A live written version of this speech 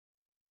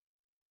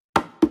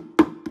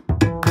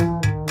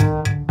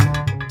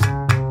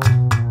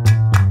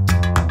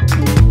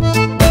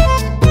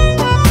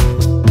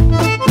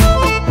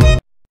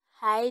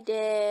Hi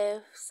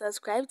there,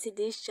 subscribe to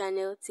this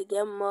channel to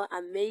get more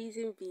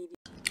amazing videos.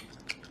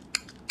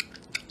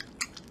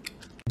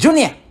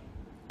 Junior,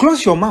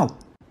 close your mouth.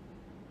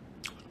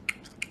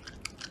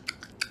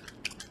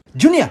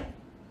 Junior,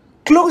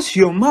 close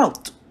your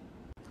mouth.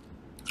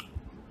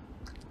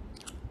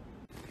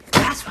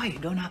 That's why you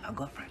don't have a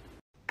girlfriend.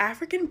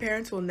 African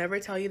parents will never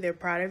tell you they're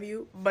proud of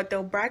you, but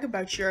they'll brag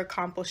about your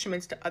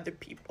accomplishments to other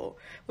people.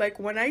 Like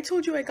when I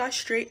told you I got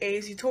straight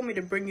A's, you told me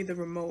to bring you the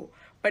remote.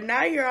 But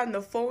now you're on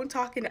the phone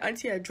talking to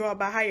Auntie Adro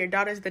about how your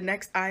daughter's the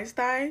next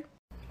Einstein.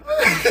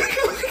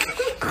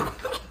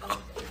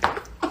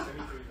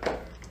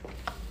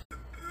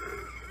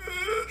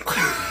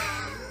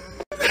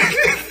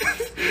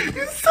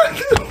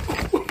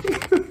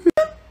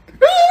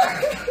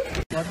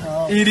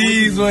 It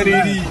is what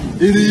it is.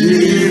 It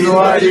is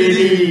what it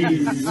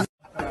is.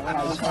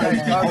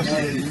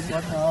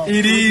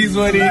 It is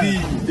what it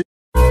is.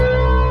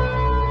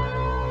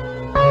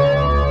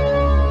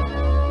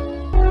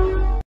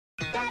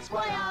 That's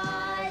what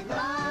I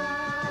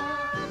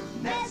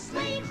love.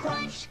 Nestle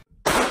Crunch.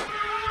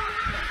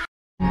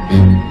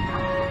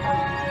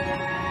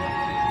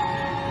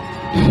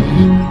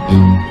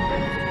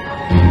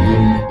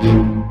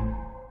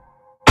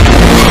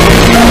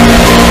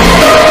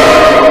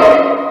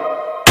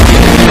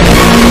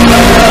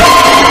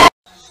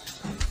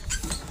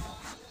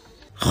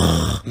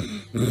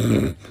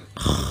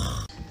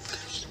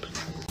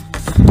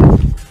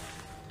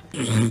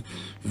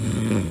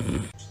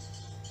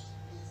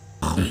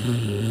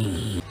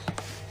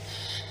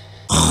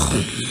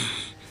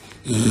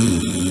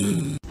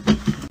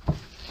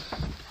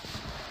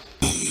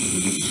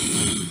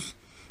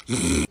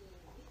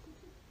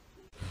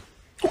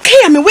 Okay,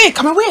 I'm awake.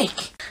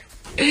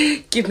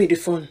 Give me the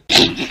phone.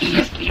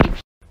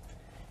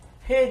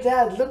 Hey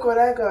Dad, look what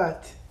I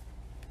got.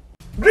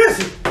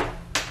 Gracie,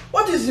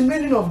 what is the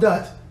meaning of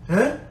that?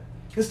 Huh?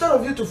 Instead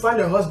of you to find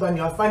a husband,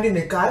 you are finding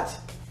a cat?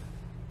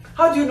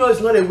 How do you know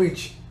it's not a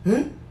witch?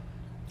 Hmm?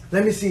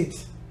 Let me see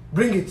it.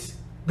 Bring it.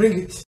 Bring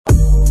it.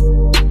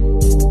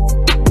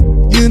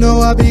 You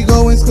know I be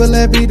going school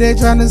every day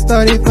trying to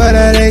study for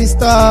that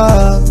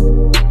A-star.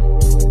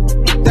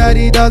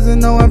 Daddy doesn't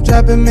know I'm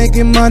trapping,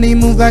 making money,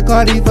 move like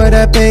Cardi for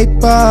that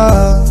paper.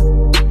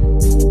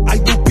 I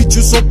do beat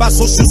you so bad,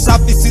 social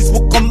services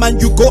will come and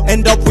you go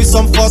end up with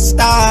some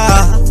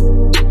 4-star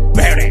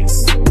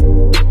parents.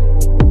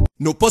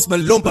 No Post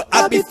Malone, but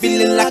I be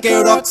feeling like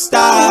a rock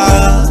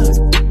star.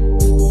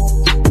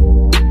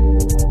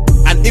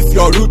 And if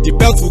you're rude, the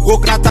belt will go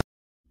crack.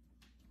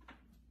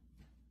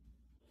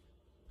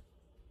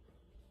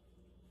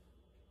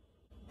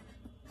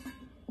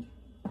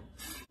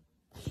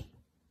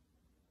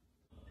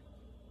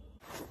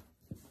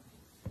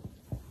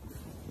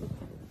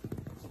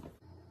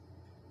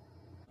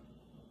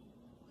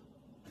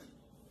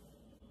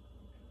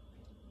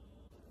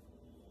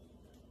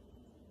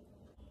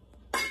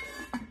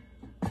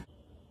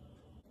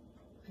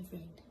 My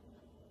friend,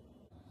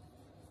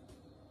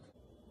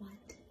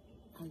 what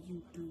are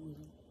you doing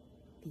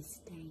this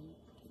time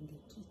in the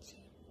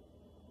kitchen?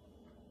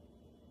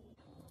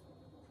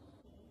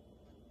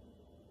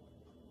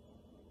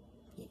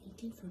 You're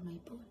eating from my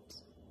pot.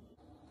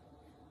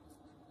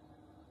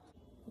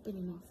 Open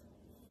your mouth.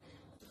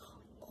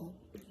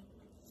 Open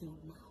your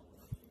mouth.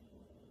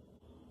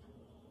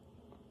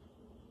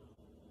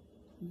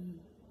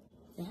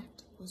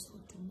 That was for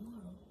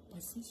tomorrow,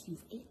 but since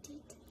you've ate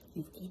it,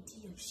 you've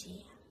eaten your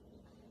share.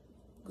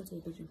 Go to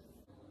your bedroom.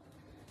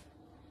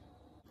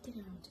 Turn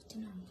around.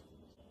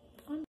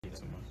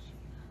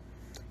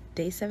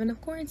 Day 7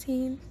 of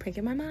quarantine.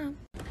 Pranking my mom.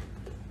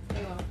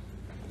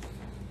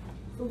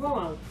 So go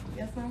on.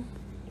 Yes, ma'am.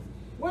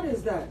 What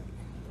is that?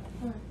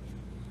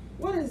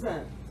 What is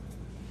that?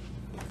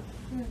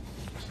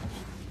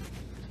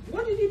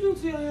 What did you do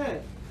to your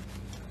hair?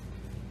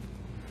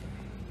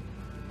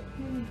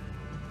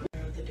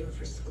 Out the door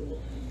for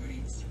school in the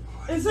mornings.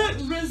 Is it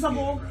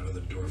reasonable? Out of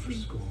the door for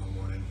school in the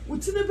morning.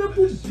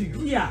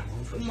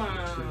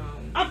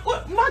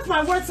 Mark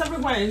my words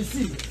everywhere and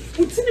see.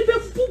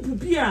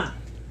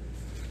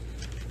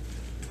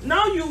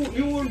 Now you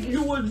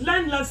will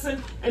learn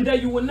lesson and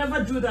then you will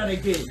never do that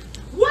again.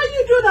 Why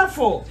you do that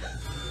for?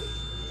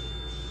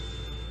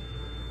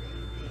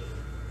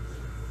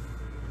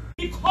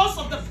 Because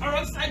of the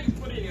peroxide you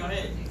put in your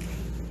head.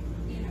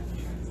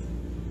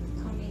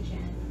 Call me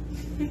Jen.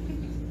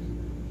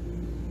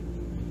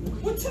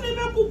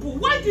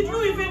 Why did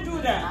you even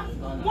do that?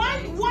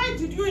 Why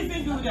did you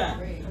even do that?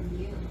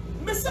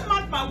 Mr.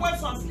 Mark my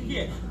words on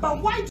here,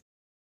 but why